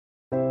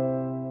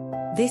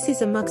This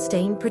is a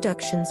Mugstain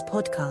Productions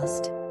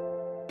podcast.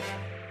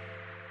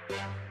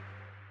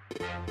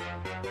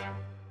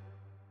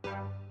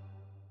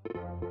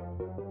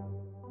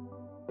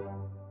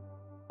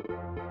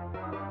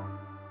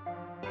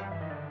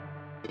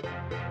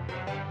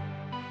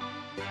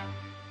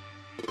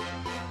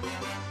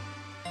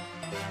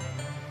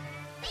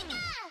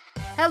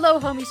 Hello,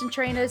 homies and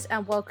trainers,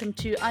 and welcome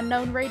to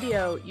Unknown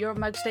Radio, your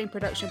Mugstain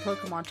production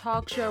Pokemon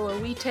talk show where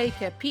we take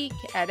a peek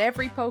at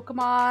every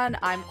Pokemon.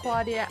 I'm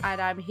Claudia,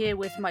 and I'm here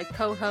with my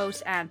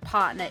co-host and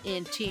partner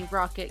in Team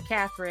Rocket,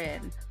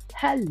 Catherine.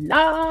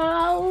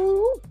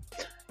 Hello!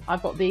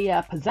 I've got the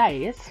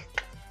pizzazz.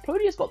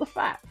 Claudia's got the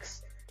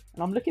facts,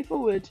 and I'm looking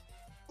forward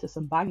to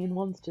some banging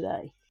ones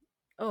today.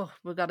 Oh,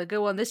 we got a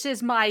good one. This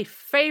is my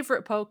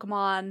favorite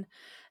Pokemon,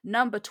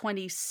 number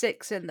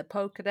 26 in the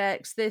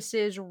Pokedex. This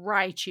is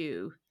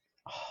Raichu.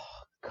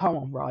 Oh, come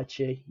on,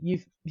 Raichu.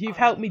 You've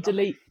helped me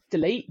defeat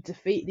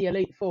the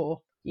Elite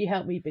Four. You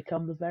helped me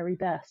become the very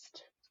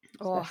best.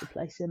 Special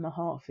place in my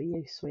heart for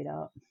you,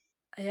 sweetheart.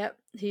 Yep,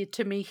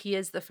 to me, he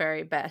is the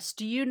very best.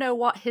 Do you know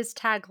what his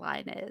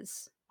tagline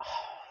is?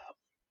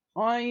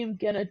 I'm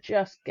gonna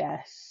just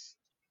guess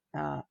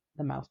the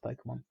mouse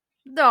Pokemon.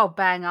 Oh,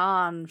 bang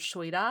on,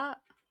 sweetheart.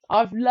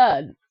 I've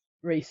learned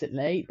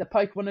recently the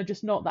Pokemon are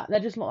just not that.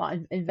 They're just not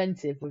that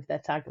inventive with their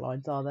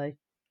taglines, are they?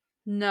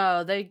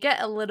 No, they get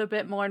a little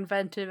bit more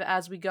inventive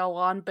as we go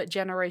on, but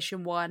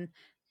Generation 1,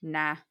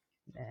 nah.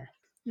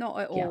 Not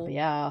at all. Can't be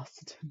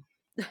asked.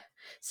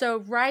 So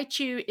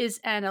Raichu is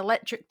an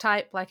electric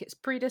type like its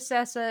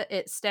predecessor.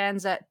 It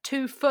stands at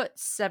 2 foot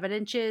 7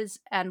 inches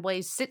and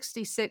weighs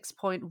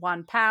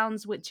 66.1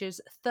 pounds, which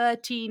is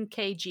 13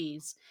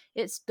 kgs.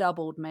 It's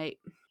doubled, mate.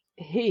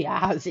 He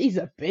has. He's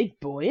a big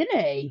boy, isn't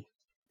he?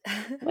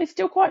 Well, he's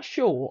still quite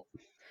short.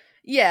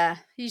 Yeah,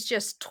 he's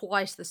just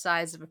twice the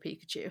size of a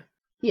Pikachu.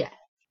 Yeah.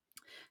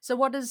 So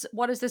what does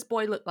this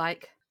boy look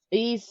like?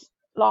 He's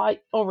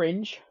like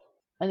orange,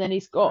 and then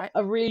he's got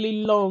a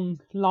really long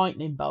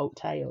lightning bolt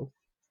tail,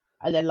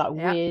 and then like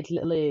weird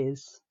little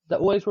ears that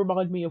always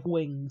remind me of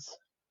wings.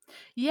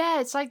 Yeah,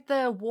 it's like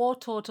the war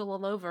turtle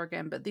all over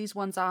again, but these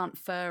ones aren't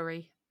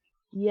furry.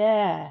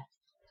 Yeah.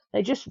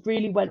 They just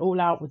really went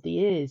all out with the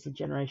ears in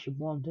Generation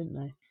 1, didn't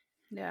they?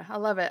 Yeah, I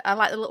love it. I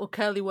like the little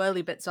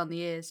curly-whirly bits on the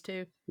ears,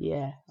 too.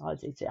 Yeah, I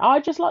do too. I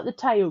just like the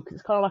tail because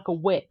it's kind of like a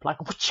whip, like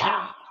a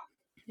wha-cha.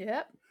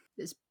 Yep,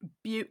 it's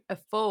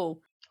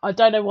beautiful. I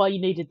don't know why you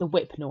needed the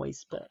whip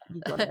noise, but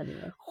you got it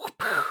anyway.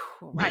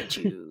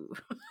 Raichu.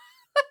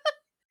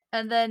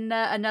 And then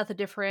another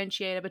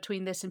differentiator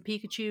between this and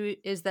Pikachu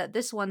is that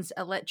this one's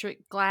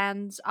electric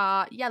glands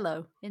are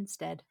yellow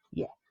instead.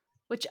 Yeah.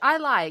 Which I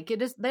like. They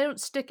don't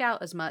stick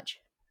out as much.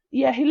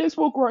 Yeah, he looks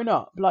more grown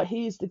up. Like,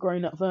 he is the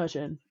grown up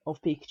version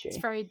of Pikachu. It's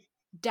very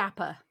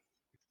dapper.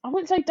 I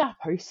wouldn't say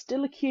dapper. He's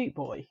still a cute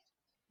boy.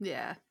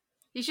 Yeah.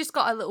 He's just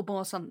got a little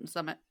more something.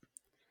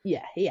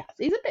 Yeah, he has.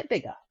 He's a bit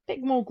bigger. A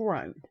bit more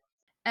grown.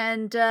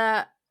 And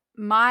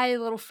my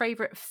little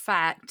favourite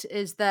fact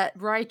is that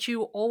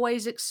Raichu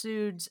always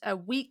exudes a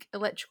weak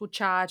electrical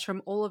charge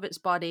from all of its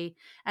body,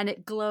 and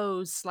it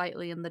glows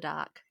slightly in the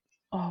dark.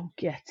 Oh,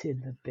 get in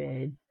the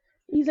bin.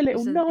 He's a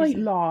little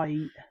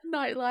nightlight.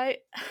 Nightlight.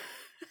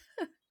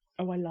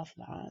 Oh, I love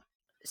that.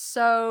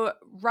 So,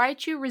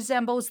 Raichu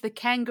resembles the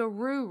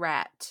kangaroo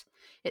rat.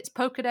 Its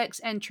Pokedex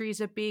entries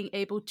of being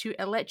able to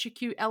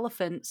electrocute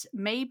elephants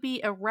may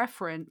be a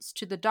reference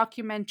to the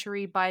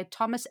documentary by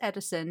Thomas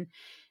Edison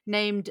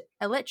named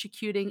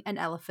Electrocuting an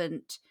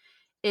Elephant,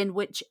 in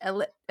which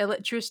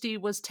electricity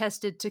was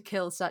tested to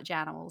kill such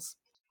animals.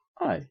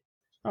 Oh,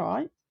 all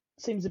right.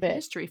 Seems a bit...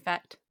 History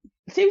fact.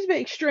 Seems a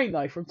bit extreme,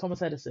 though, from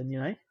Thomas Edison,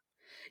 you know?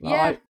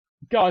 Yeah.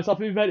 Guys,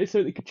 I've invented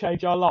something that could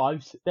change our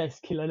lives. Let's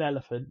kill an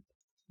elephant.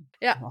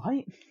 Yeah.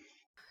 Right.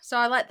 So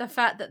I like the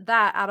fact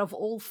that out of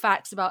all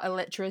facts about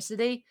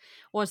electricity,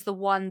 was the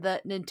one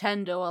that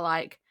Nintendo were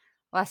like,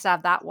 let's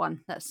have that one.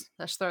 Let's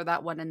throw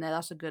that one in there.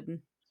 That's a good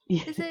one.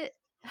 Yeah. Is it?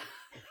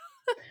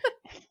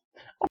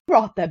 All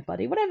right then,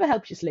 buddy. Whatever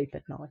helps you sleep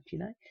at night, you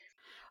know?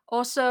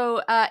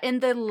 Also, in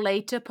the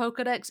later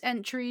Pokedex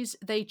entries,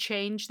 they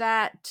change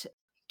that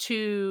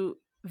to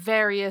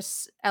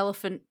various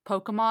elephant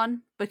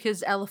Pokemon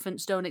because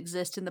elephants don't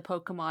exist in the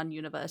Pokemon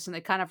universe, and they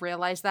kind of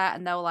realize that,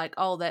 and they're like,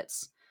 "Oh,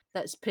 let's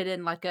put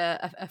in like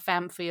a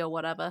Famfi or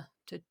whatever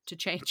to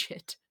change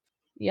it."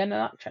 Yeah, no,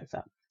 that checks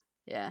out.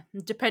 Yeah,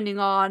 depending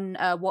on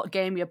what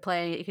game you're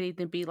playing, it can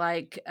either be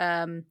like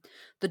the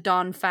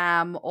Don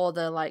Fam or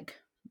the like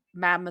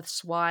Mammoth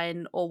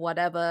Swine or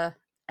whatever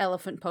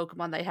elephant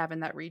Pokemon they have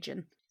in that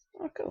region.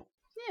 Oh, cool.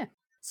 Yeah.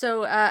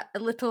 So a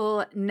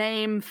little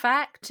name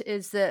fact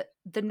is that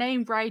the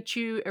name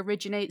Raichu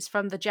originates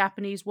from the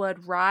Japanese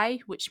word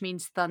Rai, which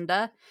means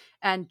thunder,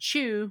 and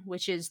Chu,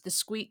 which is the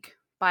squeak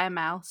by a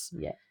mouse.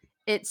 Yeah.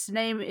 Its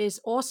name is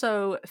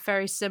also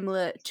very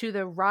similar to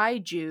the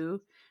Raiju,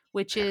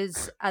 which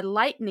is a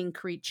lightning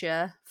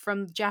creature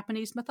from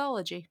Japanese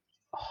mythology.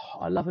 Oh,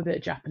 I love a bit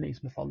of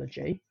Japanese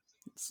mythology.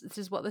 This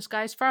is what this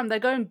guy's from. They're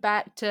going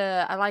back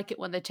to, I like it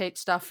when they take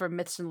stuff from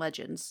myths and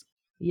legends.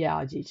 Yeah,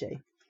 I do too.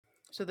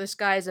 So this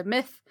guy is a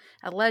myth,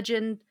 a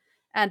legend,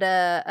 and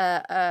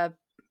a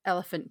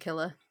elephant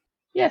killer.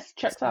 Yes,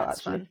 checks So out that's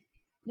actually. fun.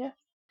 Yeah.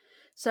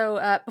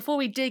 So before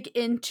we dig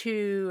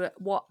into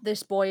what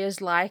this boy is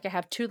like, I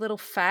have three little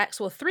facts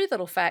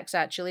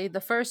actually.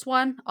 The first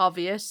one,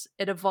 obvious,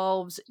 it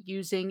evolves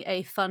using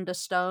a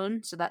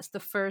thunderstone. So that's the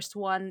first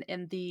one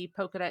in the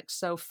Pokedex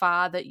so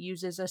far that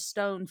uses a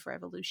stone for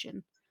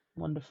evolution.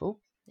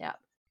 Wonderful. Yeah.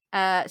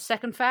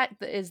 Second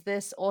fact is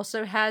this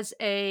also has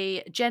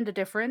a gender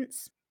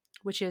difference,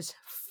 which is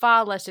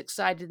far less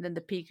exciting than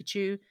the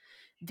Pikachu.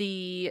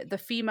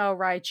 The female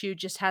Raichu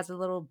just has a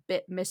little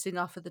bit missing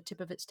off of the tip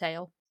of its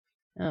tail.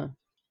 Oh.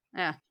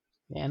 Yeah.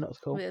 Yeah, not as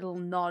cool. Little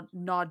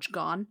nodge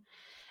gone.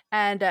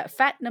 And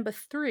fact number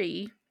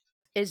 3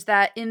 is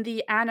that in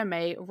the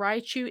anime,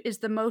 Raichu is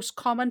the most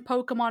common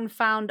Pokemon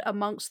found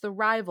amongst the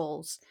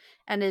rivals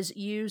and is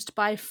used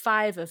by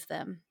 5 of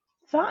them.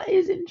 That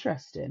is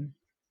interesting.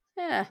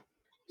 Yeah.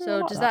 Yeah, So I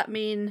like does that. that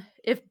mean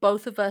if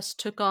both of us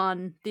took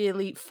on the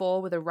Elite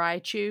Four with a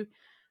Raichu,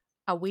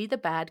 are we the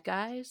bad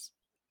guys?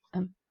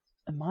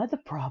 Am I the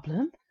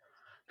problem?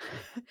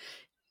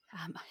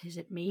 Is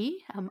it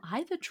me? Am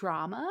I the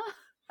drama?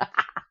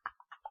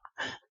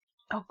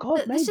 Oh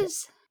God, This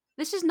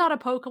maybe. is not a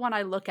Pokemon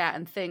I look at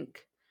and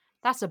think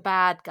that's a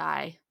bad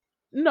guy.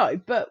 No,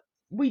 but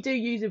we do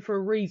use him for a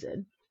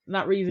reason, and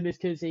that reason is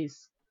because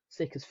he's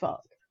sick as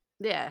fuck.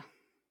 Yeah,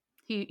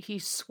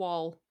 he's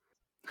swole.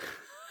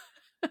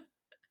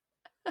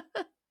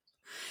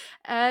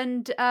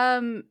 And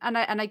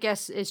I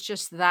guess it's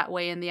just that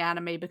way in the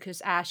anime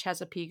because Ash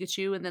has a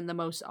Pikachu, and then the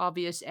most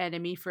obvious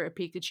enemy for a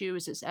Pikachu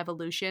is its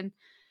evolution,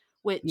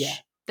 which Yeah.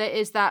 there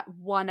is that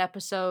one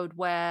episode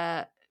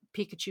where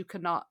Pikachu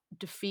cannot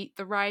defeat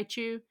the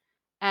Raichu,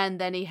 and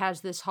then he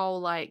has this whole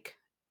like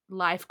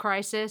life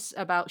crisis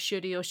about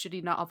should he or should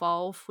he not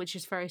evolve, which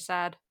is very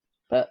sad.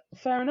 But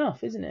fair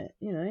enough, isn't it?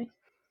 You know,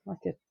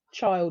 like a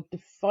child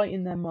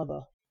fighting their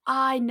mother.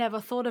 I never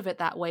thought of it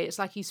that way. It's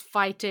like he's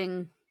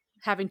fighting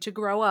having to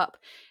grow up.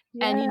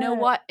 Yeah. And you know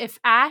what? If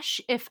Ash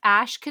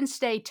can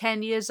stay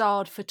 10 years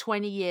old for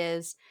 20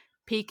 years,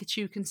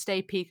 Pikachu can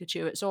stay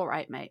Pikachu. It's all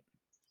right, mate.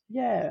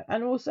 Yeah,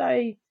 and also,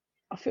 I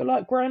feel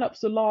like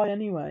grown-ups are lie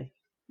anyway.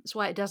 That's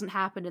why it doesn't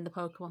happen in the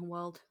Pokemon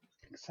world.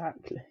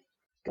 Exactly.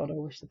 God, I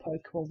wish the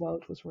Pokemon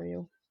world was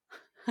real.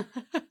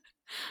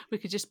 We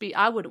could just be,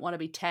 I wouldn't want to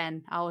be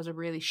 10. I was a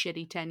really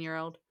shitty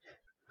 10-year-old.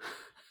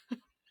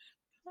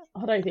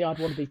 I don't think I'd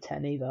want to be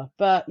 10 either.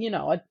 But, you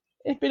know,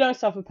 it'd be nice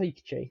to have a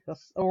Pikachu.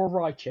 Or a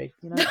Raichu.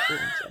 You know, that's what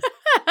I'm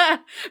saying.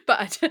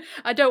 But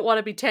I don't want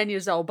to be 10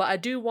 years old, but I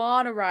do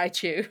want to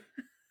Raichu.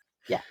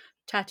 Yeah.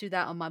 Tattoo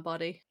that on my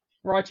body.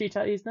 Raichu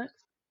tattoos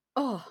next?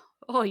 Oh,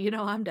 you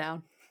know I'm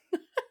down.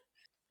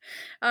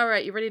 All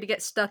right, you ready to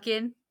get stuck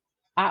in?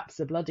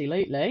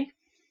 Abso-bloody-lutely.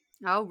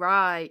 All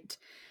right.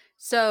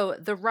 So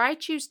the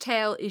Raichu's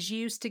tail is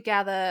used to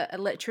gather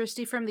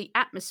electricity from the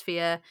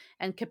atmosphere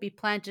and can be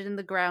planted in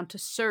the ground to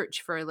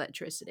search for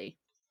electricity.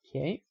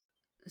 Cute.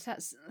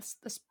 That's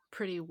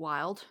pretty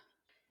wild.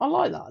 I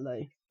like that,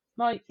 though.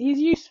 Like, he's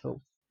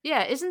useful.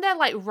 Yeah, isn't there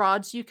like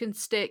rods you can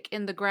stick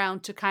in the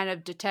ground to kind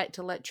of detect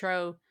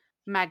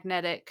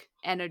electromagnetic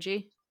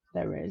energy?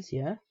 There is,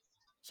 yeah.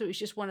 So it's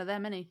just one of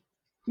them, isn't he?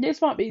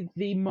 This might be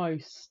the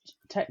most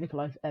technical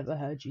I've ever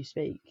heard you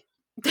speak.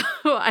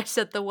 I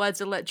said the words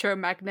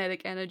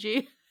electromagnetic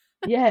energy.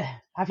 Yeah,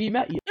 have you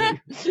met you?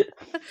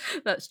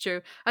 That's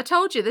true. I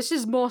told you, this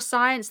is more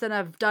science than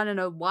I've done in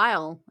a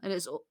while. And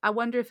I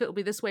wonder if it'll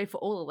be this way for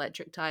all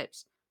electric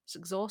types. It's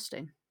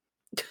exhausting.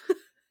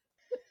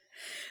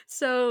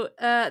 So,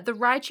 the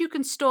Raichu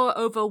can store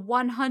over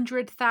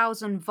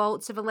 100,000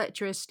 volts of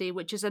electricity,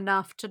 which is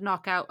enough to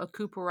knock out a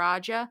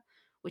Kuparaja,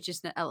 which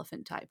is an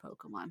elephant-type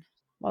Pokemon.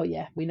 Well,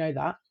 yeah, we know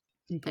that.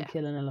 You can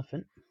kill an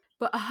elephant.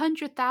 But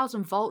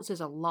 100,000 volts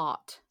is a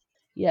lot.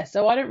 Yeah,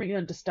 so I don't really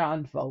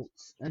understand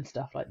volts and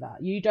stuff like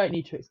that. You don't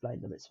need to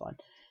explain them, it's fine.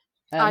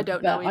 I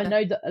don't know either. I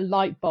know that a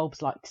light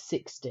bulb's like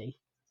 60,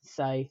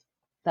 so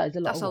that is a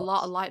lot That's of a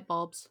lot of light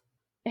bulbs.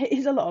 It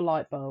is a lot of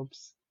light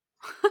bulbs.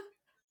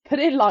 Put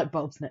in light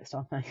bulbs next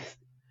time, thanks.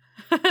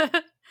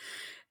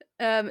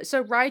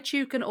 So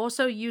Raichu can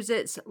also use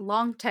its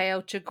long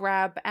tail to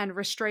grab and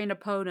restrain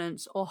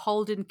opponents or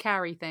hold and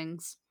carry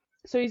things.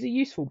 So he's a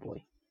useful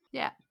boy.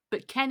 Yeah,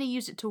 but can he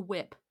use it to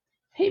whip?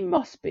 He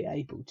must be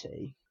able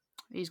to.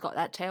 He's got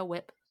that tail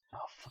whip. Oh,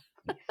 fuck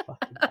me,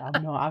 fucking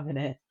I'm not having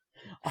it.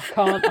 I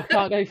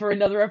can't go for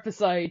another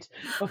episode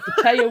of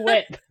the tail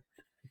whip.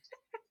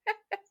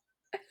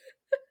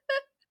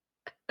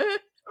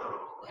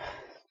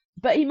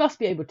 But he must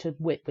be able to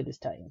whip with his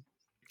tail.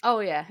 Oh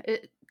yeah,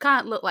 it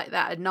can't look like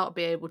that and not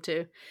be able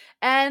to.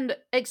 And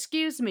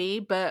excuse me,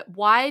 but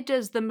why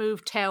does the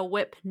move tail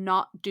whip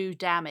not do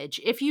damage?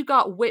 If you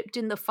got whipped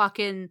in the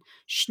fucking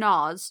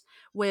schnoz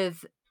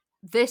with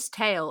this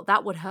tail,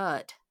 that would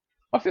hurt.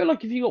 I feel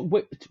like if you got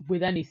whipped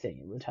with anything,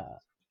 it would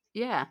hurt.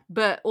 Yeah,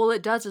 but all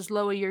it does is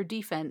lower your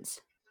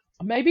defense.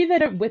 Maybe they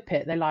don't whip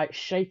it, they like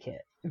shake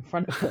it in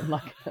front of them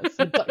like a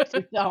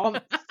seductive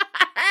dance.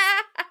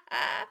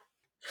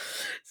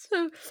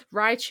 So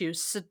Raichu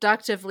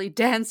seductively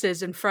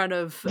dances in front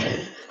of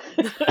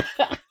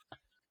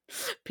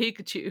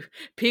Pikachu.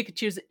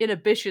 Pikachu's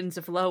inhibitions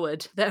have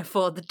lowered,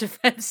 therefore the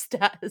defense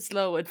stat is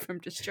lowered from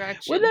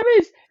distraction. Well, there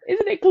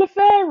isn't it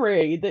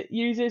Clefairy that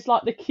uses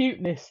like the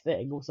cuteness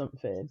thing or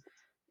something?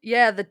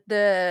 Yeah,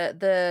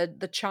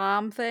 the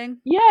charm thing.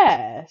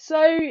 Yeah,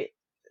 so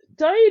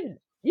don't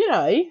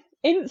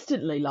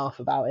instantly laugh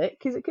about it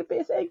because it could be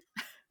a thing.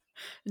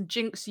 And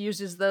Jinx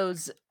uses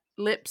those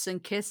lips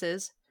and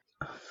kisses.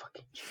 Oh,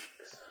 fucking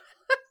Jinx.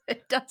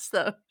 It does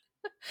though.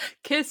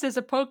 Kiss is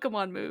a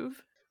Pokemon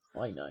move.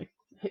 I know.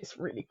 It's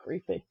really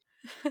creepy.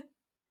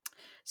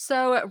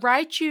 So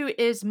Raichu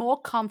is more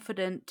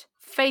confident,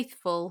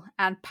 faithful,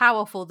 and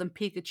powerful than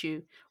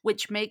Pikachu,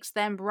 which makes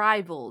them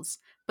rivals.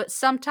 But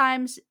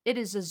sometimes it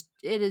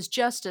is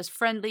just as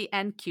friendly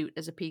and cute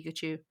as a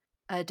Pikachu.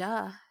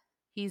 Duh.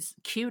 He's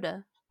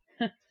cuter.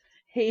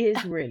 He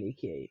is really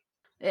cute.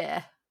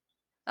 Yeah.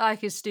 I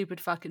like his stupid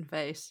fucking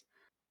face.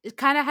 It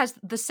kind of has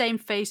the same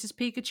face as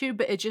Pikachu,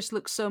 but it just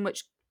looks so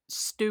much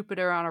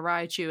stupider on a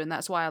Raichu, and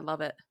that's why I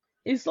love it.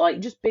 It's like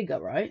just bigger,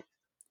 right?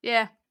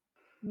 Yeah.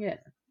 Yeah.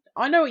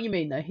 I know what you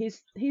mean though.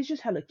 He's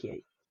just hella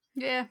cute.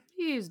 Yeah,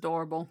 he's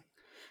adorable.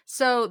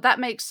 So that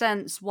makes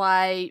sense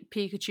why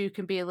Pikachu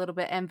can be a little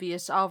bit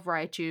envious of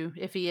Raichu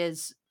if he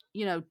is,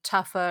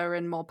 tougher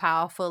and more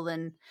powerful,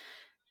 and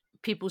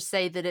people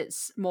say that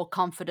it's more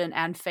confident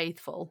and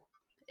faithful.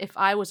 If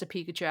I was a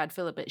Pikachu, I'd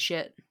feel a bit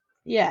shit.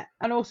 Yeah,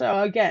 and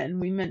also again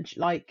we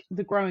mentioned like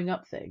the growing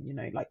up thing.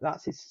 Like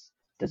that's his.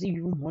 Does he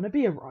even want to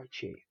be a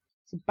Raichu?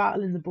 It's a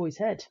battle in the boy's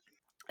head.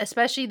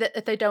 Especially that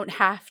if they don't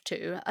have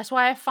to. That's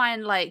why I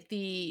find like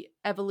the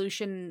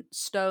evolution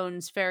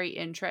stones very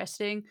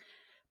interesting,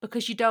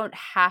 because you don't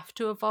have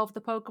to evolve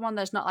the Pokemon.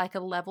 There's not like a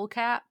level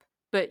cap,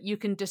 but you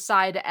can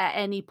decide at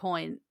any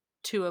point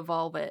to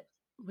evolve it,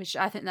 which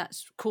I think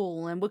that's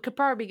cool. And we could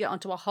probably get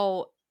onto a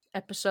whole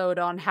episode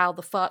on how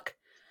the fuck,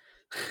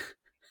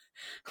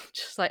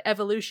 just like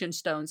evolution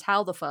stones,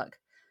 how the fuck.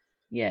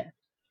 Yeah,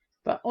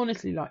 but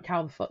honestly, like,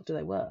 how the fuck do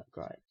they work,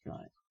 right?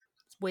 Like,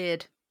 it's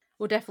weird.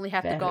 We'll definitely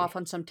have to go very. off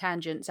on some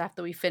tangents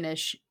after we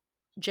finish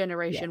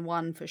Generation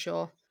 1 for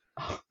sure.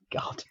 Oh,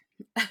 God.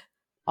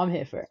 I'm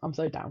here for it. I'm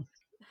so down.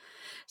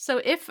 So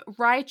if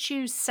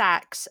Raichu's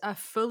sacs are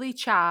fully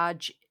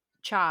charged,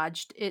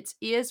 its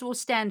ears will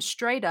stand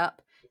straight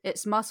up,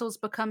 its muscles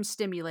become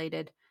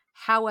stimulated.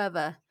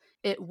 However,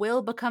 it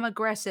will become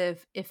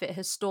aggressive if it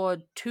has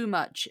stored too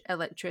much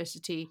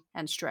electricity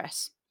and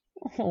stress.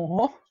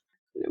 Aw,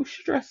 little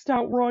stressed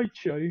out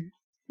Raichu.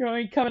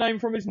 Coming home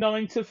from his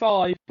 9 to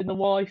 5 and the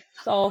wife's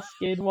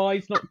asking why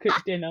he's not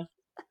cooked dinner.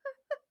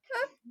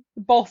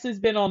 The boss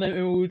has been on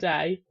him all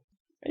day.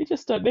 He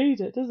just don't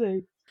need it, does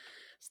he?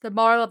 So the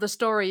moral of the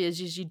story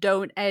is you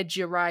don't edge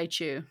your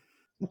Raichu.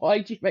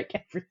 Why'd you make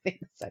everything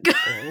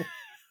sensible?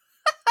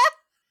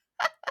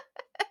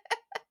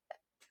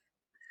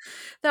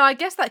 Though I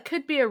guess that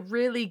could be a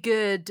really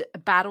good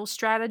battle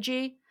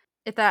strategy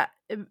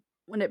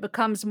when it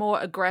becomes more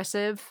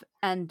aggressive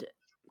and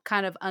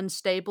kind of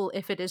unstable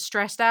if it is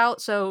stressed out.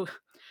 So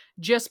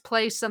just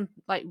play some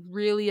like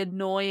really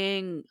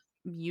annoying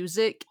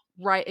music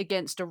right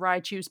against a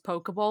Raichu's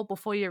Pokeball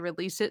before you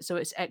release it so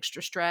it's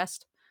extra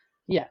stressed.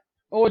 Yeah.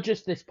 Or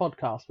just this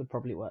podcast would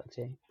probably work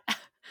too.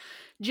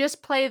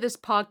 Just play this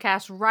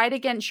podcast right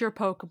against your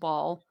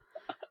Pokeball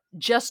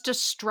just to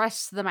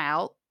stress them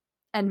out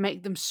and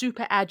make them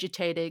super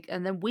agitated,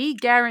 and then we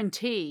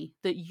guarantee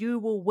that you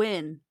will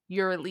win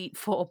your Elite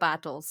Four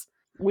battles.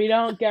 We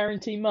don't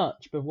guarantee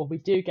much, but what we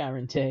do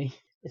guarantee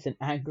is an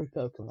angry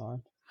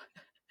Pokemon.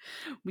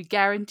 We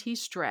guarantee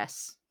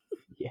stress.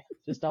 Yeah,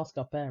 just ask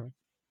our parents.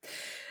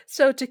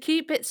 So to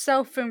keep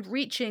itself from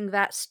reaching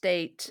that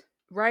state,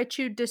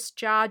 Raichu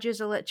discharges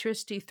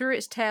electricity through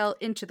its tail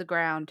into the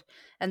ground,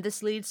 and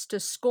this leads to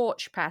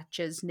scorch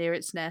patches near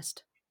its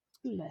nest.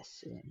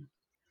 Bless him.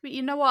 But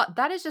you know what?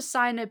 That is a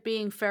sign of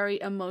being very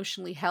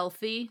emotionally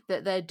healthy,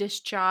 that they're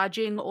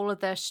discharging all of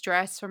their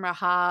stress from a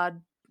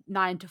hard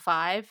 9 to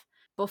 5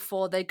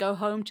 before they go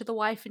home to the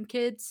wife and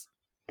kids.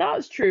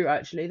 That's true,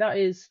 actually.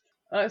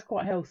 That's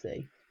quite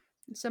healthy.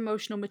 It's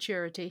emotional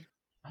maturity.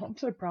 I'm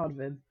so proud of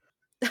him.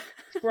 He's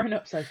grown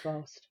up so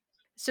fast.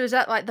 So is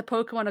that like the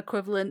Pokemon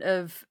equivalent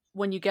of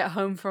when you get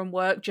home from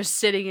work, just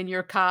sitting in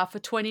your car for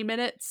 20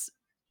 minutes,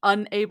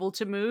 unable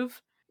to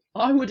move?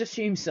 I would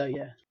assume so,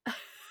 yeah.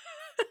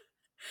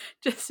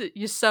 Just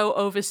you're so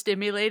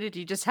overstimulated,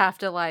 you just have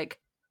to like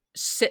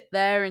sit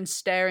there and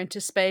stare into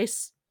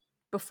space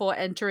before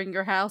entering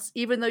your house,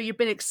 even though you've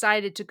been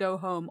excited to go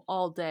home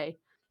all day.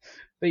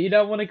 But you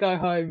don't want to go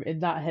home in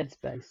that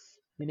headspace.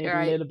 You need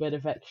Right. a little bit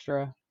of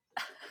extra.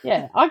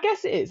 Yeah, I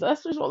guess it is.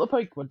 That's just what the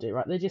Pokemon do,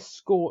 right? They just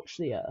scorch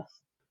the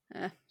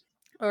earth.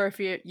 Or if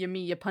you're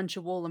me, you punch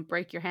a wall and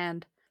break your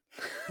hand.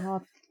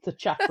 Oh, it's a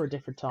chat for a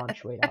different time,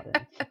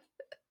 sweetheart.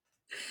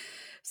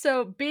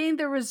 So, being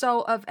the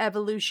result of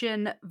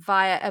evolution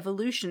via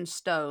evolution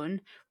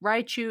stone,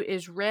 Raichu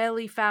is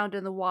rarely found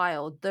in the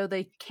wild, though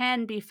they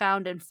can be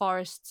found in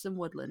forests and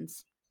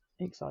woodlands.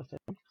 Exciting.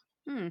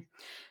 Hmm.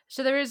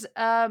 So there is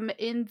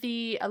in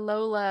the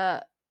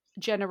Alola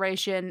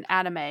generation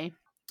anime,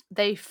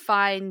 they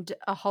find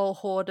a whole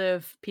horde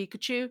of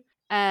Pikachu,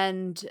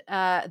 and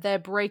they're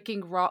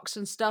breaking rocks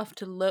and stuff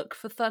to look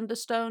for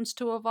Thunderstones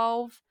to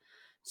evolve.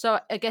 So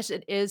I guess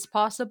it is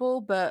possible,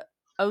 but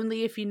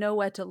only if you know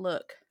where to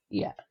look.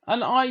 Yeah,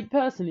 and I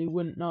personally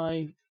wouldn't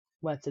know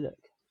where to look.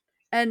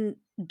 And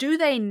do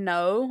they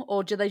know,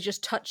 or do they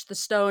just touch the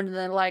stone and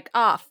they're like,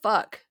 ah,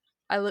 fuck,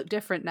 I look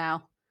different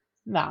now?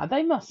 Nah,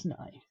 they must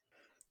know.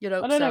 You I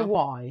hope don't know so.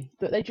 why,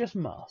 but they just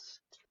must.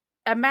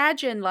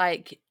 Imagine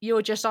like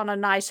you're just on a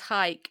nice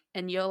hike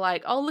and you're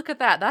like, oh, look at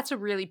that. That's a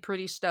really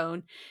pretty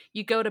stone.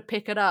 You go to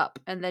pick it up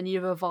and then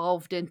you've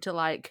evolved into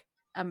like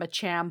a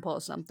Machamp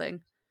or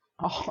something.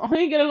 Oh, I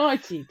ain't gonna lie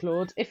to you,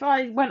 Claude. If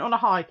I went on a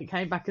hike and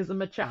came back as a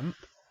Machamp,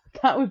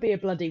 that would be a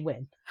bloody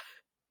win.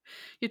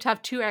 You'd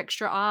have 2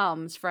 extra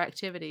arms for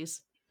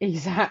activities.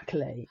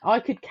 Exactly. I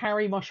could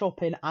carry my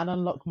shopping and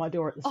unlock my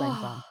door at the same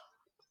Oh, time.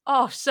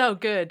 oh, so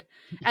good.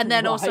 And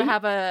then also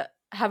Right?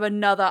 have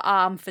another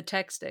arm for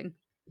texting.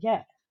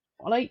 Yeah.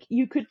 Like,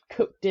 you could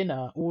cook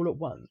dinner all at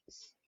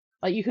once.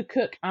 Like, you could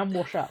cook and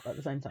wash up at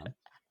the same time.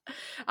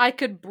 I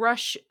could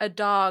brush a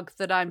dog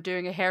that I'm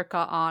doing a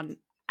haircut on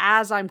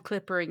as I'm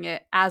clippering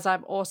it, as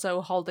I'm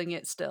also holding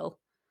it still.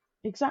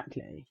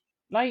 Exactly.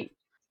 Like,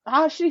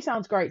 actually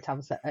sounds great to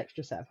have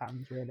extra set of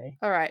hands, really.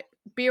 All right,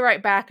 be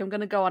right back. I'm going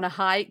to go on a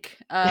hike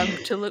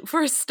to look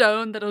for a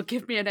stone that'll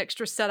give me an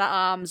extra set of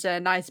arms and a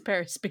nice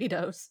pair of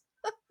Speedos.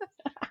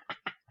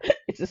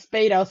 It's a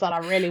Speedos that I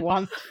really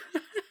want.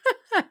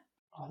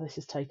 Oh, this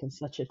has taken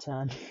such a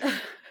turn.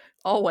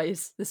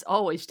 This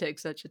always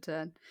takes such a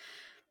turn.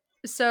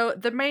 So,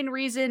 the main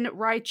reason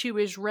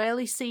Raichu is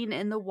rarely seen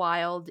in the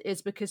wild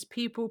is because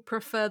people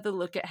prefer the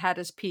look it had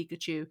as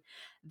Pikachu.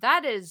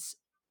 That is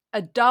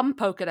a dumb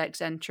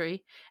Pokedex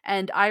entry,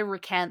 and I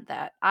recant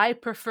that. I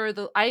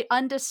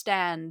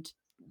understand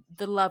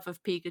the love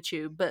of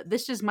Pikachu, but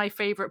this is my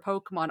favorite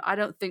Pokemon. I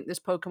don't think this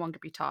Pokemon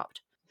could be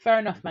topped. Fair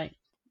enough, mate.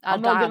 I'll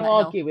I'm not die going on to that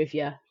hill. argue with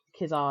you,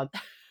 because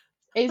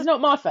it's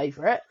not my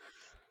favourite,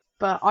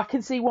 but I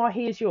can see why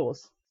he is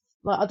yours.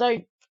 Like, I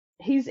don't.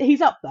 He's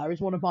up there as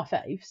one of my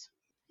faves.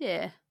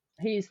 Yeah,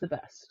 He is the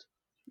best.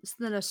 it's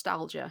the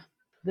nostalgia.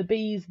 The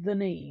bees, the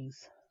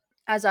knees.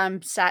 As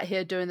I'm sat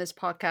here doing this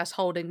podcast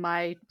holding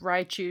my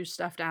Raichu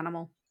stuffed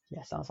animal.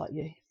 Yeah, sounds like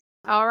you.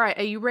 All right,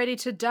 are you ready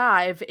to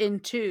dive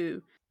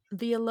into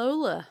the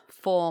Alola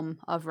form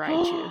of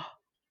Raichu?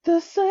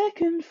 The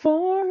second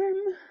form.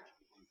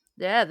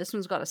 Yeah, this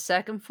one's got a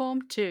second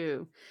form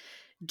too.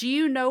 Do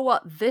you know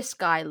what this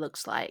guy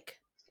looks like?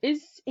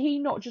 Is he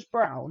not just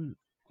brown,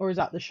 or is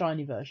that the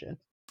shiny version?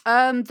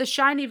 The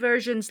shiny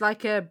version's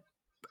like a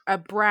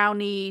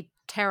browny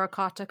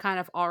terracotta kind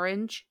of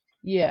orange.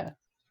 Yeah.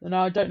 And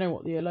I don't know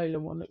what the Alola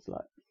one looks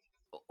like.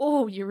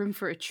 Oh, you're in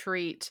for a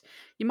treat.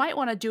 You might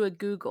want to do a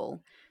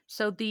Google.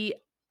 So the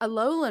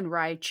Alolan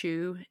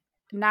Raichu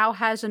now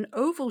has an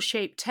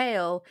oval-shaped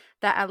tail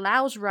that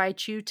allows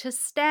Raichu to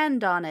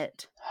stand on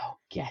it, Oh,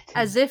 get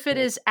as out. if it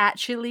is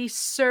actually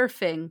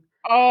surfing.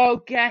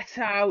 Oh, get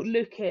out.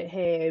 Look at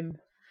him.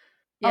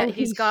 Yeah, Oh, he's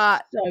he's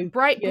got so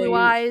bright blue cute.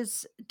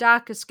 eyes,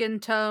 darker skin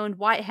tone,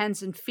 white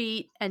hands and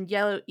feet, and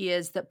yellow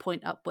ears that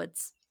point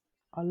upwards.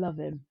 I love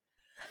him.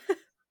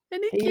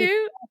 Isn't he He is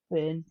cute?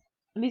 laughing.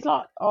 And he's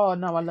like, oh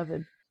no, I love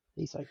him.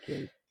 He's so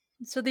cute.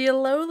 So the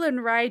Alolan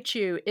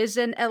Raichu is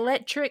an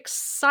electric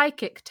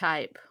psychic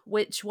type,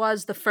 which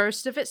was the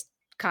first of its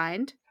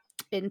kind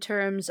in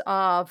terms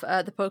of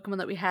the Pokemon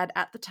that we had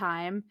at the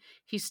time.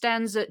 He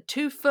stands at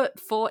 2 foot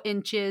 4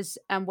 inches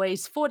and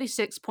weighs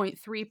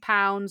 46.3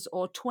 pounds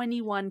or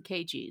 21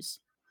 kgs.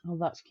 Oh,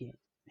 that's cute.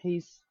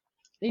 He's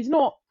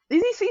not.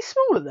 He's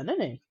smaller than,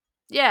 isn't he?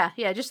 Yeah,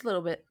 just a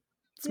little bit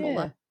smaller.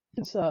 Yeah. He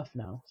can surf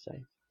now, so.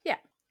 Yeah.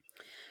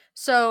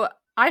 So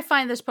I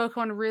find this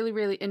Pokemon really,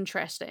 really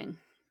interesting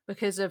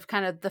because of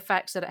kind of the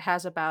facts that it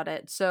has about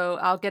it. So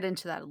I'll get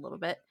into that a little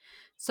bit.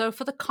 So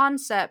for the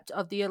concept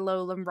of the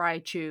Alolan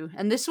Raichu,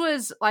 and this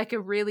was like a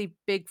really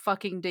big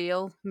fucking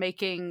deal,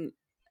 making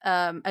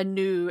a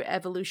new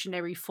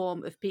evolutionary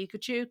form of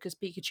Pikachu, because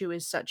Pikachu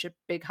is such a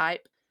big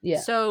hype. Yeah.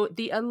 So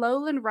the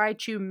Alolan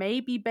Raichu may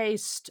be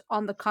based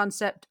on the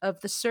concept of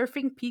the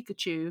surfing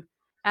Pikachu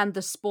and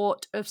the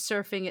sport of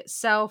surfing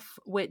itself,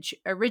 which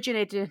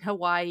originated in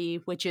Hawaii,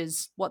 which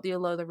is what the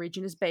Alola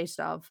region is based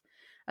of,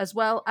 as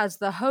well as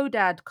the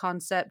Hodad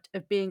concept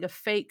of being a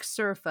fake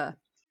surfer.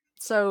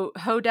 So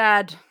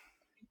Hodad,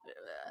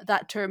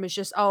 that term is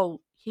just,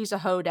 oh, he's a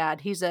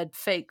Hodad, he's a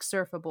fake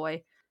surfer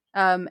boy.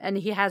 And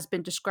he has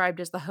been described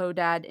as the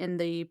Hodad in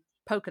the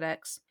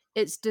Pokedex.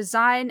 Its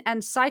design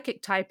and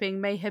psychic typing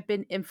may have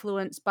been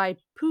influenced by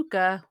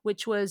Puka,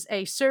 which was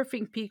a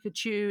surfing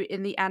Pikachu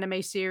in the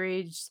anime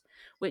series,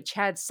 which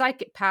had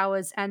psychic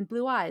powers and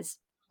blue eyes.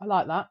 I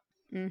like that.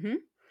 Mm-hmm.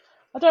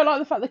 I don't like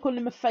the fact they call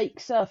him a fake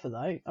surfer,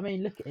 though. I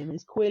mean, look at him.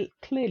 He's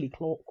clearly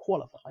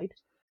qualified.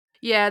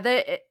 Yeah,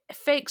 the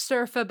fake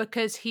surfer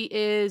because he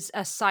is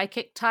a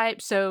psychic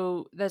type,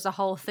 so there's a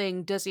whole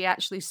thing, does he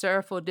actually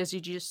surf or does he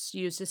just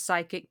use his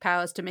psychic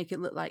powers to make it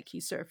look like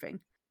he's surfing?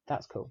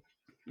 That's cool.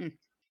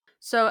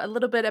 So a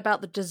little bit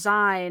about the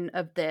design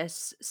of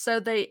this. So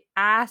they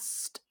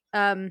asked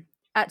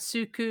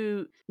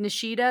Atsuku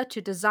Nishida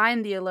to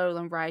design the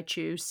Alolan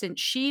Raichu, since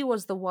she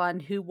was the one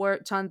who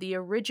worked on the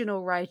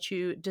original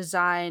Raichu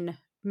design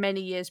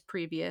many years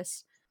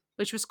previous,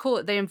 which was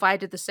cool. They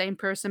invited the same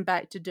person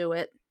back to do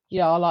it.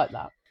 Yeah, I like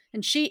that.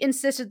 And she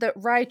insisted that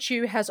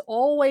Raichu has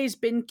always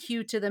been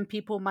cuter than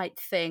people might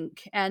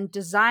think, and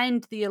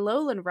designed the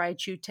Alolan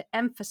Raichu to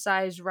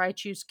emphasize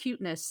Raichu's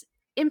cuteness.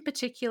 In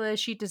particular,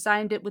 she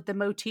designed it with the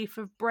motif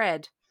of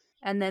bread,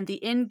 and then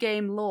the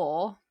in-game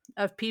lore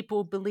of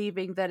people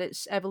believing that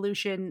its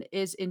evolution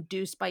is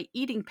induced by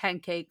eating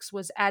pancakes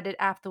was added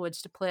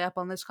afterwards to play up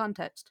on this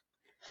context.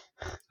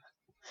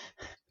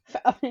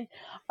 I mean,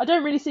 I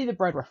don't really see the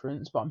bread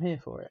reference, but I'm here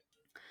for it.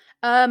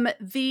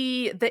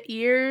 The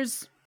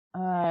ears.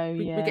 Oh,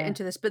 We yeah. get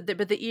into this, but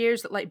the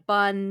ears look like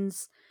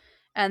buns,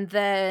 and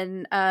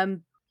then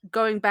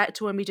going back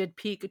to when we did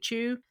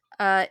Pikachu,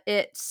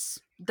 it's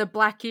the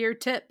black ear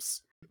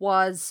tips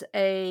was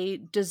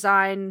a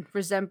design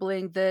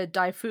resembling the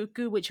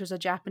daifuku, which was a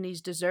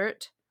Japanese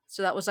dessert.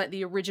 So that was like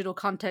the original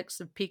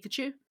context of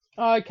Pikachu.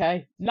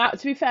 Okay. Now,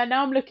 to be fair,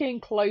 now I'm looking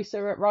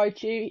closer at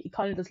Raichu. He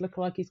kind of does look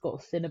like he's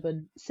got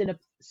cinnamon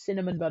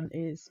bun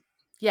ears.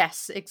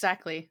 Yes,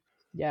 exactly.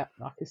 Yeah,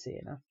 I can see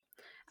it now.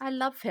 I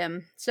love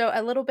him. So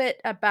a little bit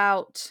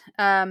about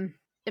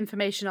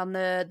information on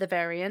the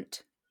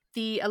variant.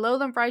 The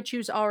Alolan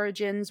Raichu's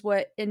origins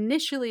were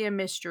initially a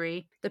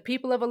mystery. The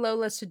people of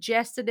Alola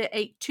suggested it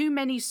ate too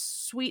many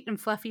sweet and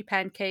fluffy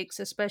pancakes,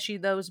 especially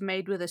those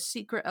made with a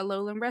secret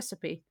Alolan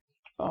recipe.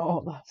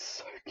 Oh, that's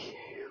so cute.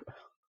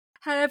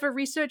 However,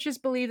 researchers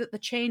believe that the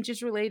change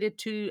is related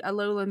to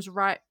Alolan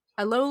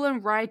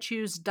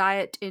Raichu's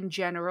diet in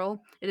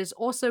general. It is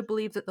also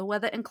believed that the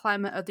weather and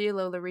climate of the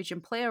Alola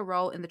region play a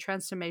role in the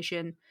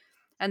transformation,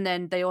 and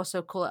then they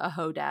also call it a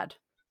Hodad.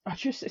 It's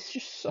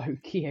just so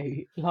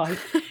cute. Like,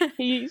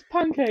 he eats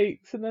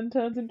pancakes and then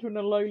turns into an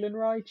Alolan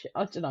Raichu.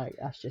 I don't know,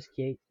 that's just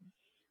cute.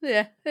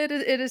 Yeah, it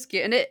is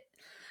cute, and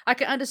I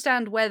can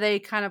understand where they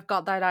kind of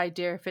got that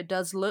idea. If it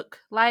does look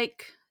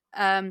like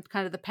kind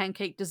of the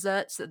pancake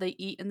desserts that they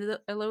eat in the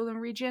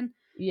Alolan region,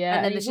 Yeah,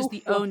 and then he's this is all the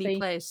fluffy. only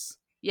place.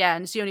 Yeah,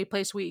 and it's the only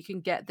place where you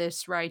can get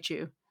this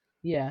Raichu.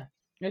 Yeah,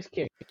 it's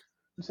cute.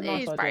 It's a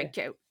nice He's idea. very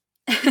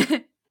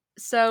cute.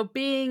 So,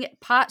 being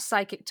part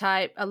psychic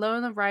type,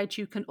 Alolan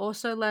Raichu can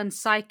also learn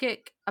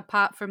psychic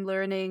apart from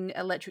learning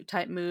electric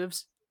type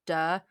moves.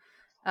 Duh.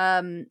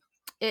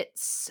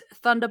 Its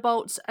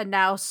thunderbolts are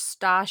now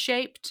star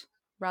shaped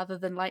rather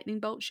than lightning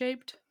bolt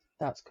shaped.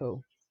 That's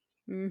cool.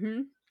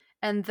 Mm-hmm.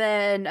 And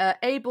then,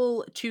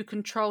 able to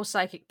control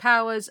psychic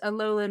powers,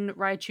 Alolan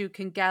Raichu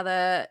can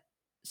gather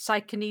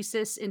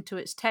psychokinesis into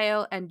its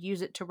tail and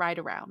use it to ride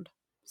around.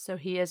 So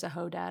he is a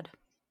Hodad.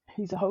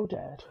 He's a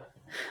Hodad.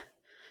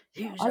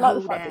 He's I like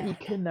the fact that he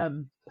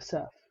can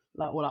surf,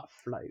 like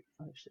float.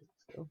 Actually,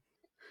 that's cool.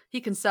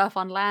 He can surf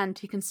on land.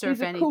 He can surf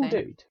He's a anything. cool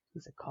dude.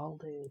 He's a cool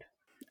dude.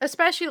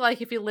 Especially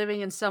like if you're living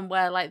in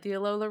somewhere like the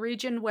Alola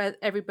region where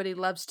everybody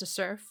loves to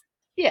surf.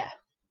 Yeah.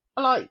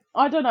 I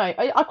don't know.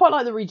 I quite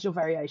like the regional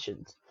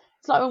variations.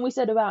 It's like when we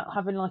said about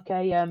having like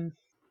a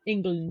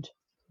England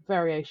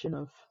variation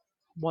of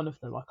one of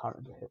them. I can't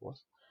remember who it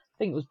was. I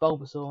think it was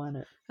Bulbasaur, wasn't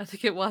it? I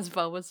think it was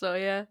Bulbasaur,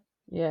 yeah.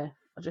 Yeah.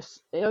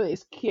 It's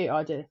a cute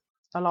idea.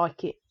 I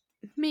like it.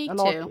 Me I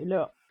too. like it.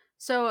 Look.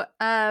 So,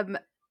 a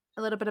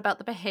little bit about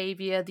the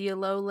behavior. The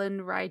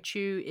Alolan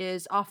Raichu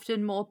is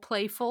often more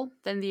playful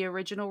than the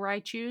original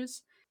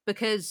Raichus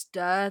because,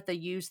 they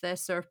use their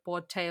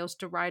surfboard tails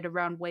to ride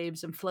around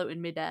waves and float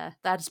in midair.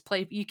 That is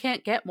play. You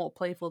can't get more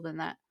playful than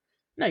that.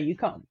 No, you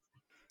can't.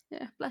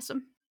 Yeah, bless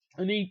him.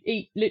 And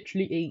he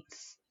literally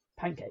eats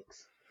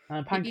pancakes.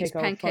 And pancakes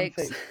are fun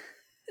food.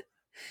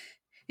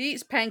 He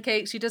eats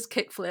pancakes. He does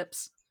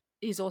kickflips.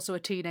 He's also a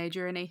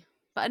teenager, isn't he?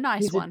 But a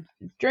nice He's one.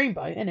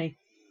 Dreamboat, isn't he?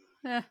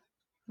 Yeah,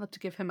 love to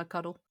give him a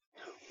cuddle.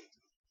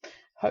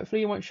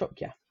 Hopefully he won't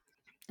shock you.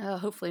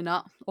 Hopefully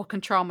not. Or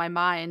control my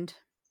mind.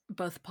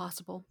 Both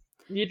possible.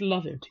 You'd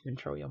love him to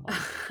control your mind.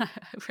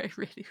 I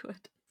really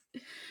would.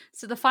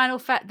 So the final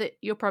fact that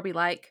you'll probably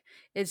like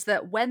is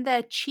that when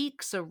their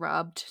cheeks are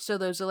rubbed, so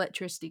those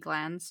electricity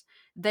glands,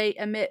 they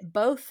emit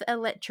both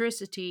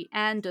electricity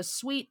and a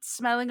sweet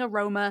smelling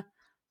aroma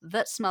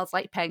that smells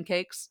like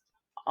pancakes.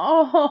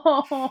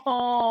 Oh,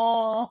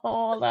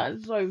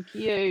 that's so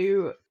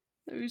cute.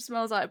 Who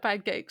smells like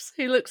pancakes?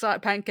 He looks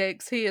like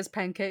pancakes. He is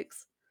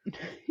pancakes.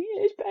 He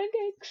is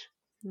pancakes.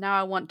 Now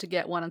I want to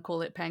get one and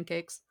call it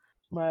pancakes.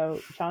 Well,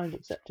 challenge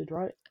accepted,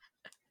 right?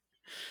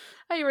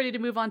 Are you ready to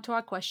move on to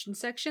our question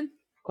section?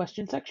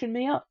 Question section,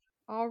 me up.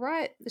 All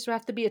right. This will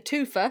have to be a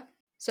twofer.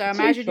 So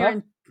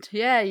imagine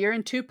you're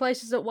in two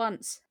places at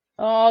once.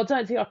 Oh, I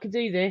don't think I could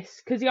do this,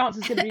 because the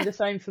answer's going to be the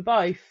same for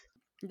both.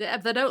 Yeah,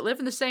 they don't live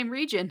in the same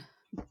region.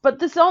 But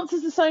this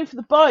answer's the same for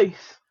the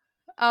both.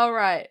 All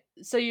right.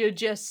 So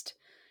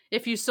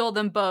if you saw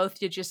them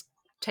both, you just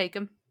take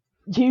them.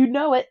 You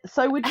know it.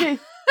 So would you.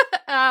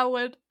 I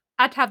would.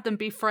 I'd have them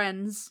be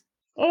friends.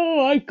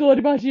 Oh my god,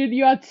 imagine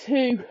you had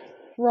two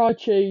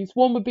Raichus.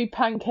 One would be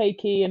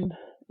pancakey and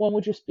one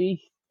would just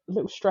be a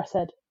little stress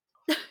head.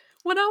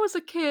 When I was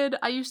a kid,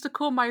 I used to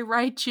call my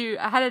Raichu.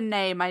 I had a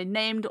name. I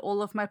named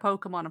all of my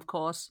Pokemon, of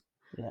course.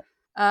 Yeah.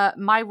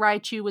 My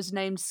Raichu was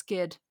named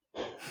Skid.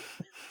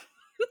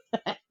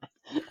 I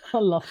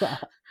love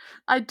that.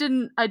 I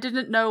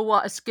didn't know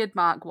what a skid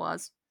mark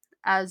was,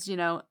 as a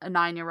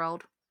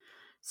 9-year-old.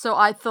 So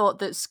I thought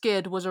that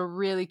Skid was a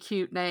really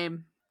cute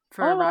name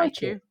for I a like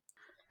Raichu. it.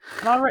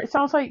 And it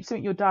sounds like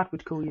something your dad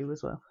would call you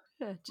as well.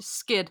 Yeah, just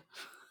Skid.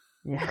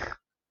 Yeah.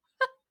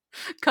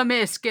 Come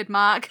here, Skid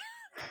Mark.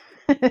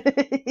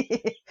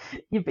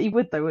 He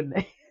would though, wouldn't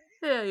he?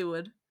 Yeah, he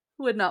would.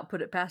 Would not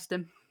put it past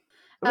him.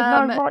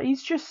 But no, right,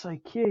 he's just so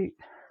cute.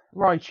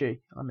 Raichu,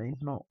 I mean,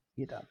 not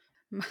your dad.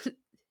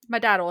 My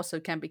dad also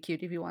can be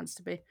cute if he wants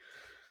to be.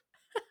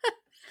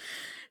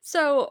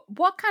 So,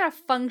 what kind of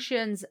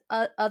functions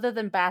other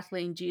than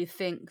battling do you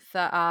think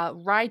that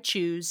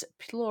Raichus,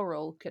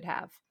 plural, could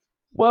have?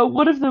 Well,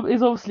 one of them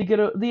is obviously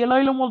the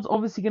Alolan one's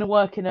obviously gonna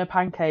work in a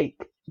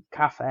pancake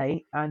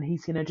cafe, and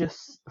he's gonna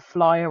just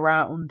fly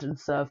around and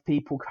serve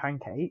people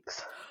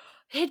pancakes.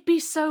 He'd be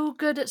so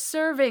good at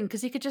serving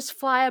because he could just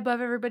fly above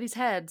everybody's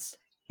heads.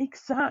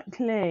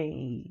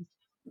 Exactly.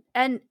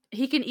 And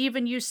he can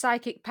even use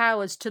psychic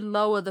powers to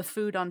lower the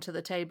food onto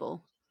the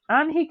table.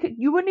 And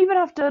you wouldn't even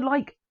have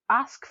to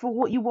ask for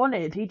what you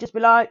wanted. He'd just be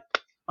like,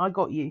 "I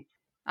got you."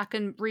 I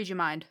can read your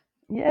mind.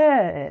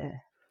 Yeah.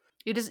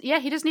 He doesn't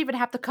even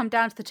have to come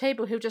down to the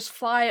table. He'll just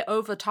fly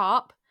over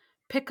top,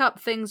 pick up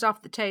things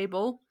off the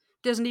table.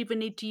 Doesn't even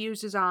need to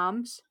use his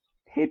arms.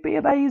 He'd be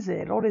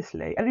amazing,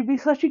 honestly. And he'd be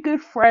such a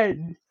good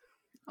friend.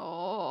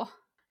 Oh,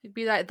 he'd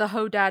be like the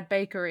Hodad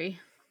Bakery.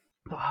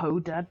 The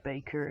Hodad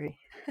Bakery.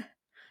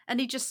 And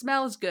he just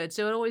smells good,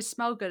 so it'll always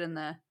smell good in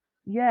there.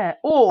 Yeah,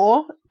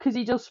 or, because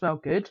he does smell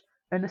good,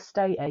 an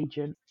estate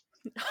agent.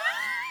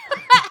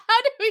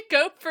 How do we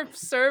go from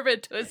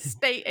servant to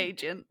estate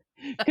agent?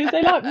 Because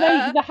they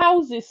make the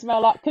houses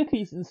smell like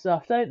cookies and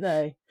stuff, don't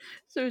they?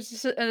 So it's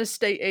just an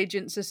estate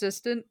agent's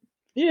assistant.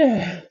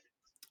 Yeah.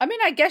 I mean,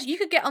 I guess you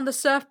could get on the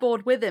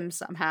surfboard with him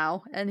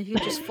somehow, and he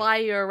could just fly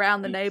you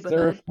around the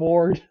neighborhood.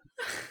 Surfboard.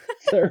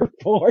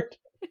 Surfboard.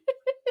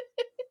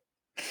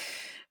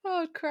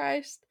 Oh,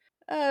 Christ.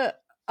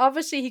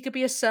 Obviously, he could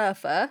be a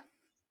surfer.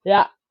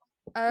 Yeah.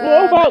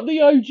 What about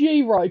the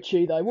OG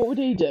Raichu, though? What would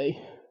he do?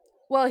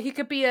 Well, he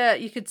could be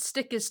you could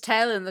stick his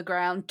tail in the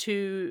ground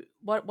to,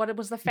 what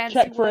was the fancy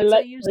check for words I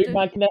used?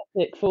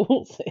 electromagnetic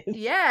forces.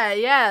 Yeah,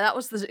 that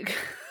was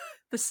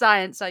the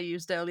science I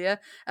used earlier.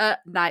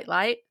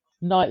 Nightlight.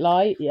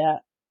 Nightlight, yeah.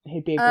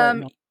 He'd be a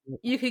great night.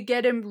 You could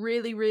get him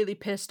really, really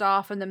pissed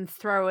off and then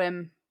throw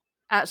him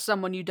at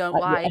someone you don't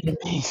like.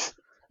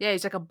 Yeah,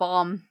 he's like a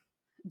bomb.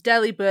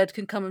 Delibird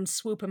can come and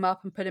swoop him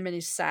up and put him in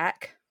his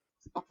sack.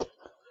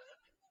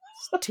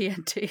 It's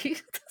TNT.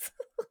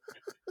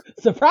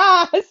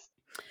 Surprise!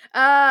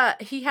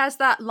 He has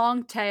that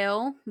long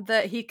tail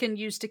that he can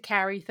use to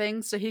carry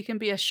things, so he can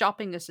be a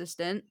shopping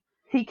assistant.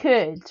 He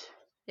could.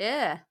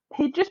 Yeah.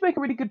 He'd just make a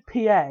really good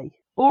PA.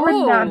 Or a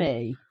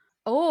nanny.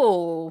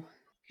 Oh.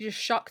 You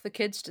just shock the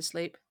kids to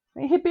sleep.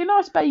 He'd be a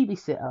nice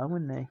babysitter,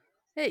 wouldn't he?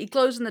 Yeah, he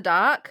glows in the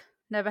dark.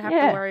 Never have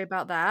to worry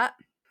about that.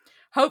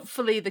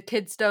 Hopefully the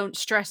kids don't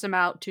stress him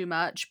out too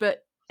much,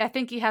 but I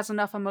think he has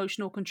enough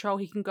emotional control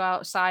he can go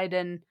outside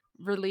and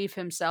relieve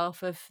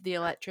himself of the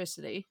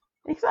electricity.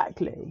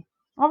 Exactly.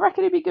 I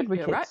reckon he'd be good with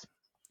kids. Right.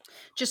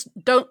 Just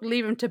don't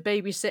leave him to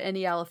babysit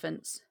any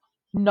elephants.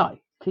 No,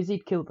 because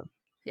he'd kill them.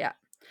 Yeah.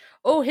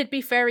 Oh, he'd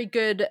be very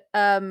good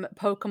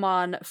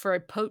Pokemon for a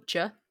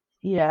poacher.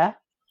 Yeah.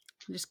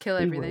 Just kill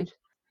everything.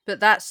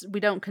 But we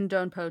don't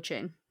condone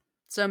poaching.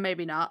 So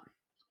maybe not.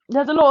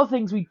 There's a lot of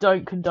things we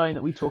don't condone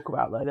that we talk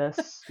about, though,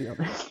 let's be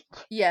honest.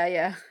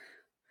 Yeah.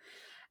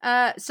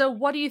 So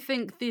what do you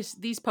think these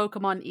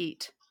Pokemon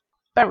eat?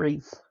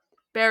 Berries.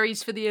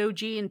 Berries for the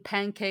OG and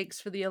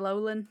pancakes for the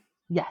Alolan?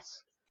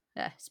 Yes.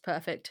 Yeah, it's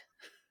perfect.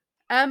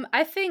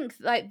 I think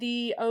like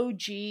the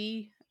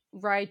OG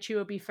Raichu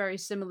would be very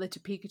similar to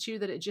Pikachu,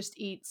 that it just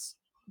eats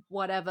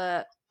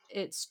whatever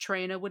its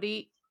trainer would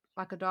eat,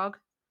 like a dog.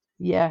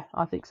 Yeah,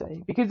 I think so.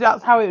 Because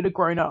that's how it would have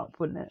grown up,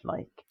 wouldn't it?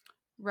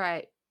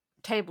 Right.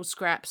 Table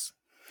scraps.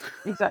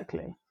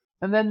 Exactly.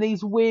 And then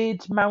these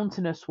weird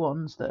mountainous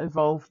ones that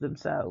evolve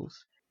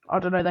themselves. I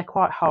don't know, they're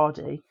quite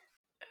hardy.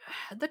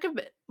 They could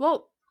be,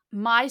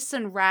 mice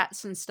and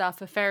rats and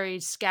stuff are very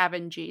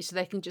scavengy, so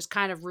they can just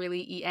kind of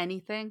really eat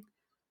anything.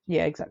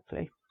 Yeah,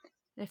 exactly.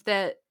 If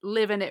they're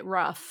living it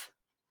rough,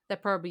 they're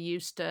probably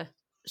used to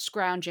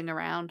scrounging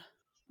around.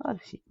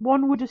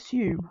 One would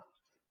assume.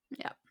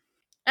 Yeah.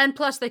 And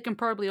plus, they can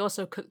probably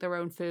also cook their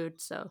own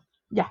food, so...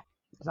 Yeah,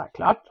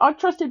 exactly. I'd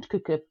trust him to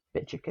cook a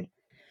bit of chicken.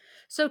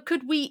 So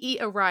could we eat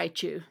a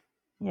Raichu?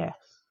 Yes.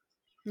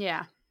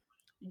 Yeah.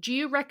 Do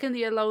you reckon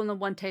the Alolan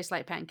one tastes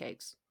like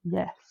pancakes?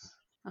 Yes.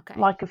 Okay.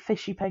 Like a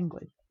fishy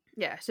penguin.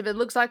 Yeah, so if it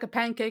looks like a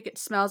pancake, it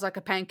smells like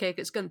a pancake,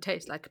 it's going to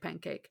taste like a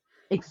pancake.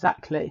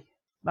 Exactly.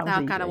 Now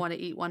I kind of want to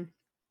eat one.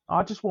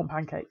 I just want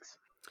pancakes.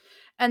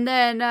 And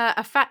then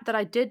a fact that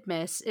I did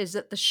miss is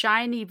that the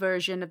shiny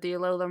version of the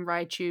Alolan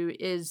Raichu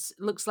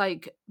looks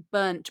like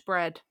burnt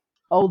bread.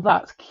 Oh,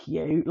 that's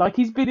cute. Like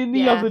he's been in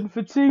the Yeah. oven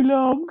for too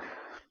long.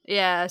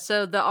 Yeah,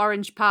 so the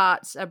orange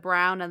parts are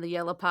brown and the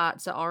yellow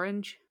parts are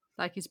orange.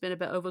 Like he's been a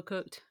bit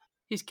overcooked.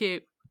 He's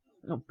cute.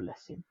 Oh,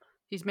 bless him.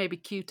 He's maybe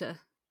cuter.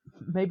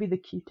 Maybe the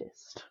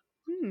cutest.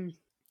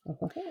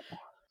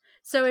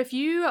 So if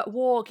you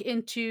walk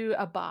into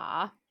a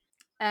bar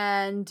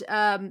and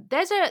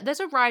there's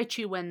a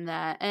Raichu in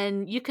there,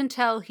 and you can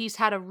tell he's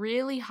had a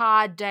really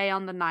hard day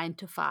on the 9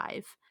 to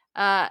 5,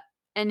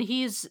 and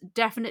he's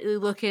definitely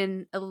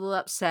looking a little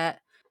upset.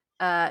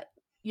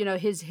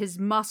 His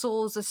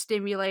muscles are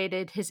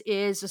stimulated, his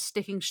ears are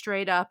sticking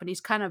straight up, and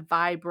he's kind of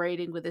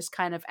vibrating with this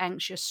kind of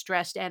anxious,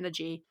 stressed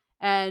energy.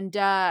 And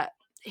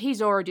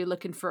he's already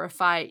looking for a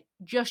fight.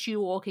 Just you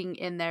walking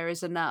in there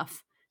is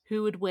enough.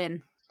 Who would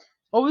win?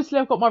 Obviously,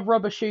 I've got my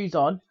rubber shoes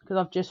on because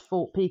I've just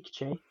fought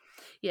Pikachu.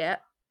 Yeah.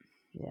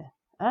 Yeah.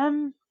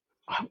 I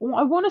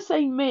want to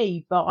say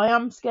me, but I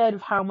am scared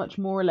of how much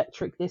more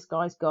electric this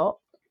guy's got.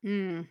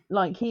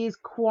 Like, he is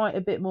quite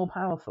a bit more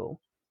powerful.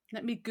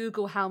 Let me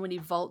Google how many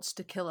volts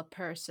to kill a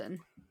person.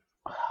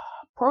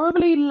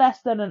 Probably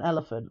less than an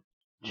elephant.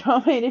 Do you know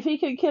what I mean? If he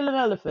could kill an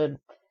elephant,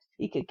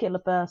 he could kill a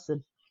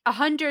person.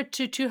 100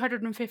 to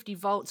 250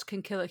 volts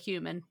can kill a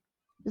human.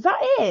 Is that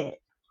it?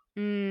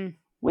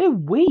 We're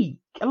weak.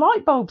 A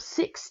light bulb's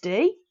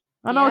 60.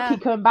 I know I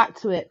keep coming back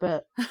to it,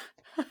 but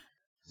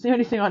it's the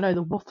only thing I know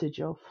the wattage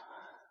of.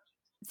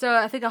 So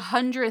I think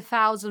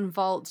 100,000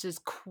 volts is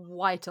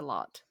quite a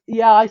lot.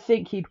 Yeah, I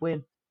think he'd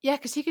win. Yeah,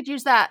 because he could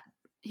use that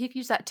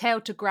tail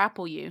to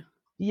grapple you.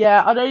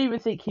 Yeah, I don't even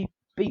think he'd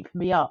beat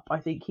me up. I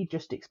think he'd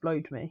just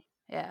explode me.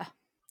 Yeah.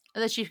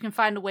 Unless you can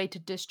find a way to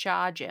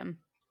discharge him,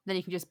 then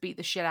you can just beat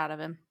the shit out of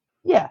him.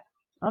 Yeah.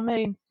 I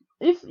mean,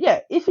 if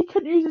he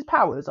couldn't use his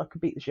powers, I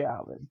could beat the shit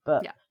out of him.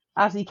 But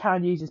as he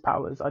can use his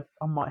powers, I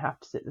might have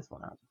to sit this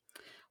one out.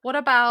 What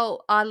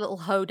about our little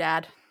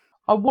Hodad?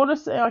 I want to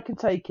say I can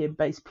take him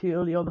based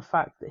purely on the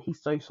fact that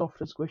he's so soft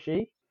and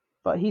squishy,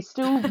 but he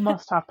still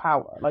must have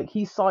power. Like,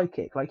 he's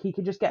psychic. Like, he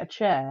could just get a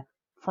chair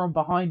from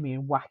behind me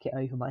and whack it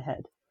over my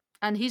head.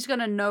 And he's going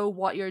to know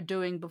what you're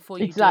doing before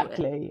you do it.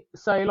 Exactly.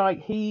 So,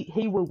 like, he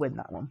will win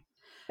that one.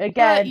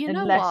 Again,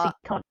 unless he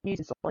can't use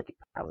his psychic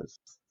powers.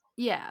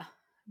 Yeah.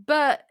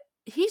 But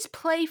he's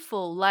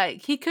playful.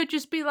 Like, he could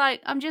just be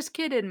like, I'm just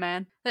kidding,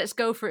 man. Let's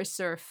go for a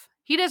surf.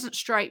 He doesn't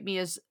strike me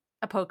as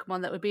a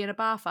Pokemon that would be in a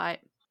bar fight.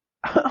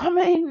 I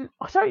mean,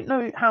 I don't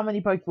know how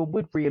many Pokemon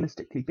would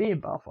realistically be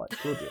in bar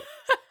fights, would you?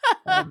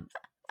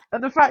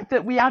 And the fact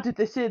that we added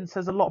this in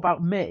says a lot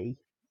about me,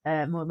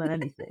 more than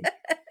anything.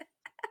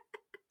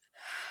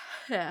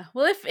 Yeah.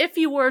 Well, if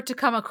you were to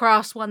come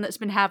across one that's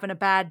been having a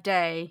bad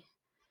day,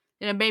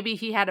 maybe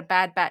he had a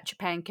bad batch of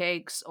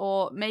pancakes,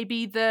 or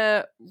maybe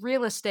the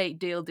real estate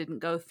deal didn't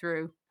go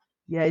through.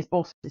 Yeah, his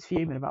boss is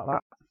fuming about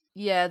that.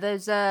 Yeah,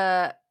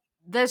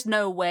 there's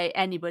no way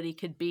anybody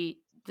could beat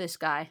this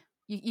guy.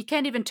 You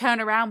can't even turn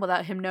around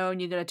without him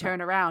knowing you're going to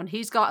turn around.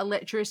 He's got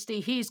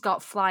electricity. He's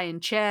got flying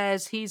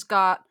chairs. He's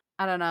got,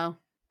 I don't know,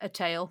 a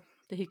tail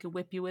that he could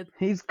whip you with.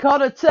 He's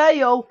got a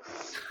tail,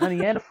 and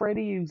he ain't afraid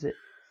to use it.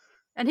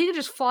 And he can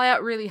just fly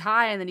out really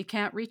high, and then you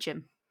can't reach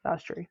him.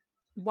 That's true.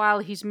 While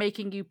he's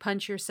making you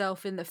punch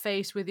yourself in the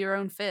face with your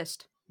own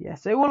fist. Yeah,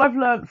 so all I've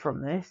learned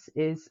from this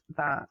is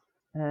that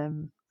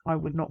I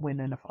would not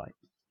win in a fight.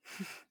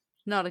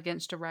 Not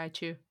against a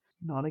Raichu.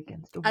 Not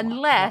against a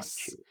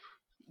Unless Raichu.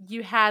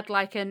 You had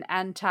like an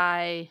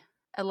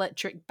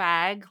anti-electric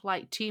bag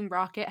like Team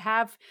Rocket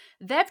have.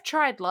 They've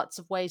tried lots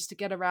of ways to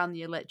get around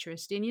the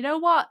electricity. And you know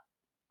what?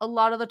 A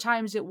lot of the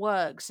times it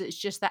works. It's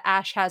just that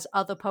Ash has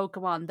other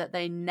Pokemon that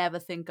they never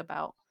think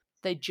about.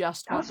 They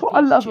just want That's what I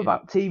love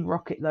about Team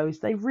Rocket, though,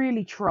 is they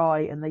really try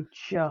and they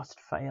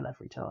just fail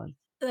every time.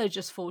 They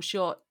just fall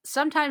short.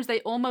 Sometimes they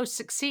almost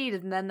succeed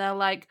and then they're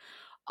like,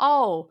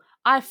 oh,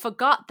 I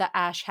forgot that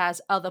Ash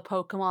has other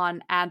Pokemon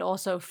and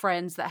also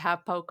friends that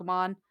have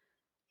Pokemon.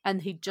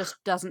 And he just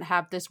doesn't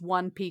have this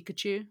one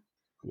Pikachu.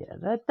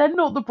 Yeah, they're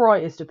not the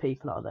brightest of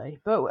people, are they?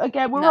 But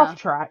again, we're off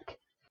track.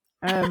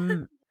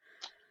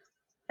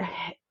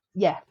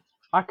 Yeah,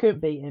 I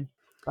couldn't beat him,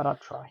 but I'd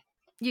try.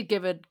 You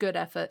give a good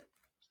effort.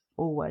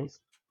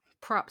 Always.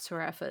 Props for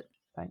effort.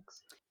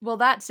 Thanks. Well,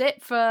 that's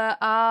it for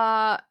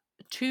our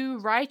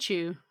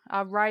Raichu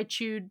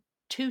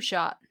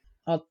 2-shot.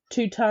 Our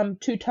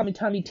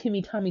tummy,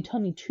 timmy,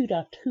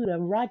 tuda,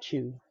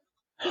 Raichu.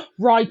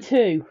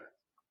 Raichu.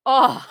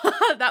 Oh,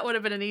 that would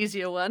have been an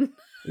easier one.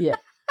 Yeah.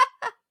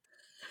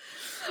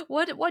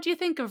 What do you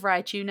think of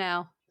Raichu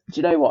now?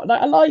 Do you know what?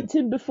 Like, I liked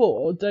him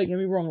before, don't get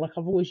me wrong, like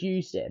I've always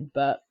used him,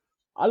 but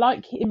I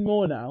like him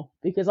more now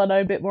because I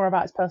know a bit more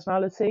about his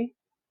personality.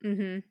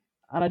 Mm-hmm.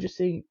 And I just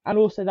think, and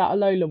also that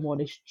Alolan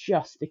one is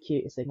just the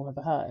cutest thing I've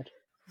ever heard.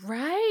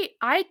 Right?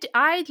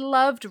 I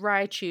loved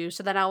Raichu,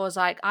 so then I was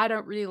like, I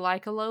don't really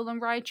like Alolan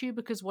Raichu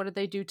because what did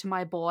they do to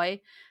my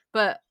boy?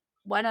 But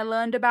when I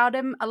learned about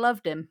him, I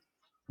loved him.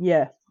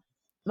 Yeah.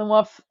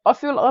 No, I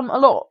feel I'm a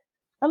lot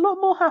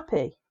more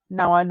happy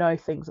now I know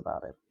things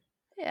about him.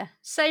 Yeah,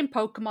 same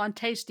Pokemon,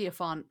 tastier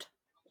font.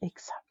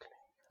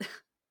 Exactly.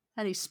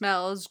 And he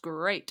smells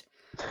great.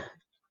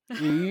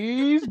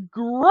 He's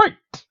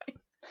great.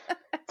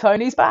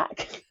 Tony's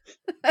back.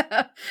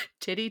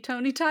 Titty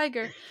Tony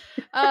Tiger.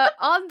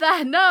 On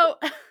that note,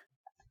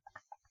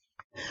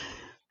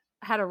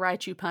 I had a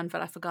Raichu pun,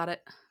 but I forgot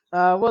it.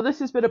 Well, this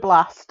has been a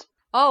blast.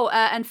 Oh,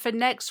 and for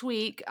next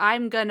week,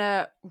 I'm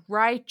gonna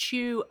write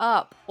you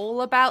up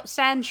all about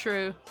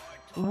Sandshrew.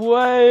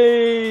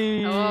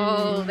 Way.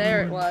 Oh,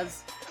 there it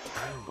was.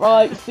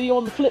 Right, see you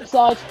on the flip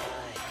side.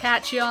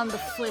 Catch you on the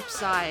flip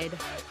side,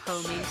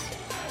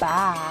 homies.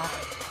 Bye.